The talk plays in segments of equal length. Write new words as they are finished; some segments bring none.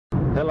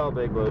Hello,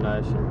 Big Blue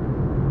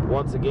Nation.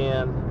 Once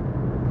again,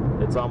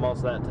 it's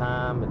almost that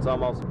time. It's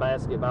almost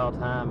basketball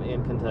time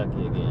in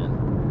Kentucky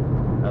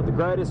again. The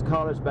greatest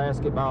college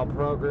basketball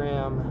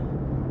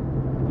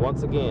program,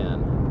 once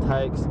again,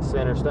 takes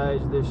center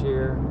stage this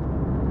year.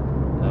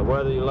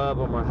 Whether you love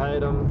them or hate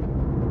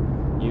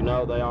them, you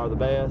know they are the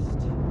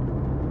best.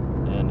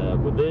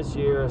 And with this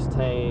year's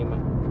team,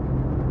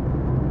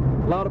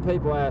 a lot of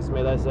people ask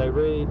me, they say,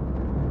 Reed,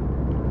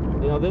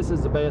 you know, this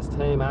is the best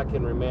team I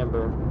can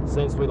remember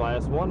since we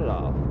last won it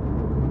all.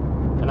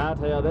 And I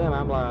tell them,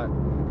 I'm like,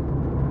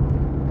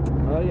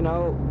 well, you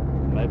know,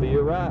 maybe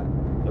you're right.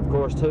 Of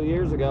course, 2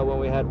 years ago when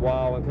we had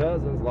Wall and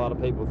Cousins, a lot of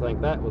people think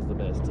that was the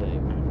best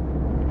team.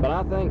 But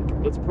I think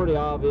it's pretty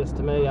obvious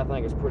to me, I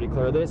think it's pretty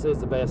clear, this is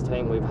the best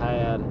team we've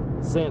had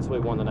since we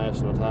won the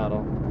national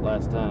title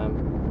last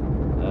time.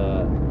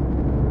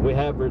 We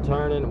have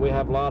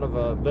a lot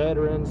of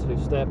veterans who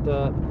stepped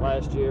up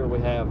last year. We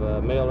have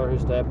Miller who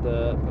stepped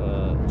up.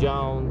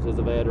 Jones is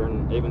a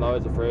veteran, even though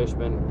he's a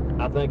freshman.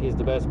 I think he's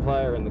the best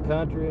player in the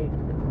country.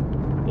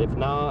 If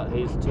not,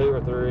 he's 2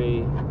 or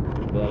 3.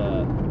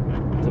 But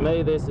to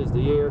me, this is the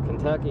year.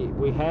 Kentucky,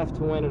 we have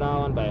to win it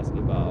all in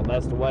basketball.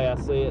 That's the way I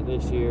see it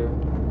this year.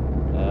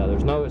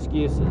 There's no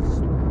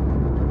excuses.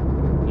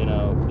 You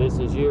know, this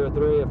is year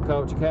 3 of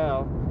Coach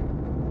Cal.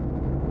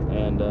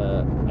 And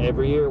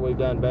every year we've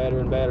done better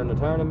and better in the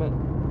tournament.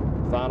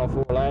 Final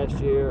 4 last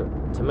year.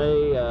 To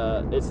me,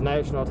 it's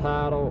national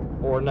title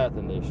or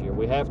nothing this year.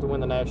 We have to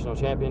win the national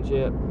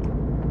championship.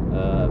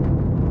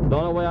 The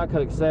only way I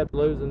could accept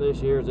losing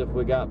this year is if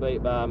we got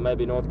beat by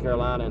maybe North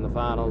Carolina in the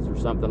finals or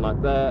something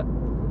like that.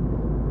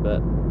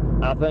 But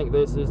I think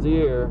this is the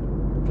year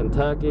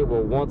Kentucky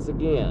will once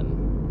again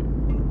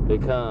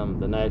become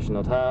the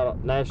national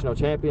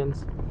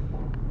champions.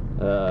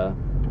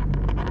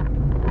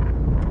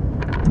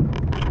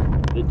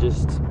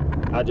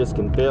 I just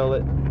can feel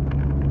it.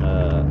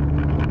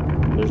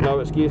 There's no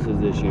excuses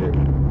this year.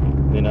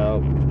 You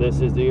know,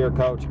 this is the year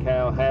Coach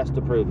Cal has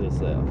to prove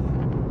himself.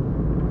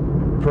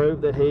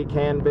 Prove that he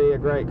can be a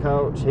great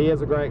coach. He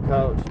is a great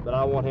coach, but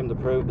I want him to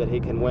prove that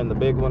he can win the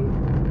big one.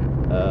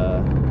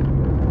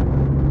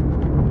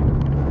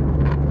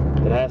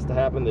 It has to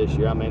happen this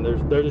year. I mean,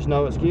 there's just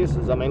no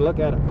excuses. I mean, look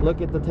at it.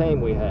 Look at the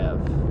team we have.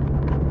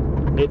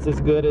 It's as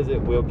good as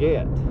it will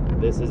get.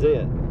 This is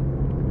it.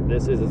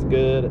 This is as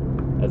good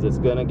as it's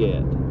gonna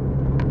get.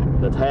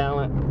 The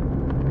talent,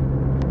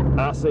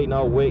 I see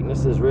no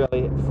weaknesses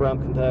really from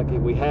Kentucky.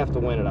 We have to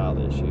win it all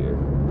this year.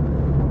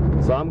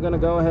 So I'm gonna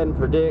go ahead and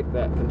predict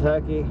that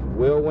Kentucky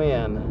will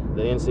win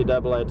the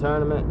NCAA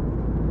tournament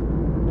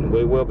and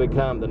we will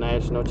become the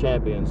national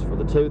champions for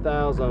the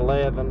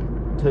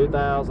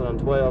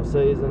 2011-2012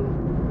 season.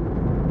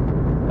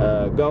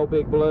 Go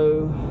Big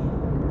Blue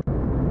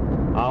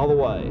all the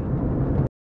way.